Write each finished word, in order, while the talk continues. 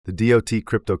The DOT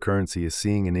cryptocurrency is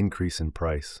seeing an increase in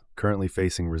price, currently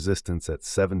facing resistance at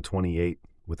 $7.28,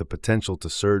 with a potential to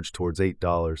surge towards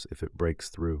 $8 if it breaks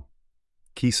through.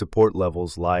 Key support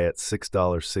levels lie at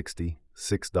 $6.60,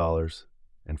 $6,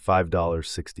 and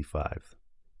 $5.65.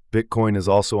 Bitcoin is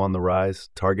also on the rise,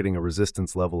 targeting a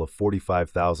resistance level of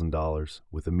 $45,000,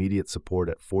 with immediate support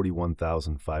at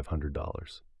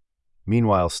 $41,500.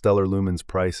 Meanwhile, Stellar Lumen's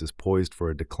price is poised for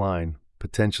a decline,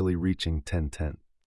 potentially reaching 10 tenths.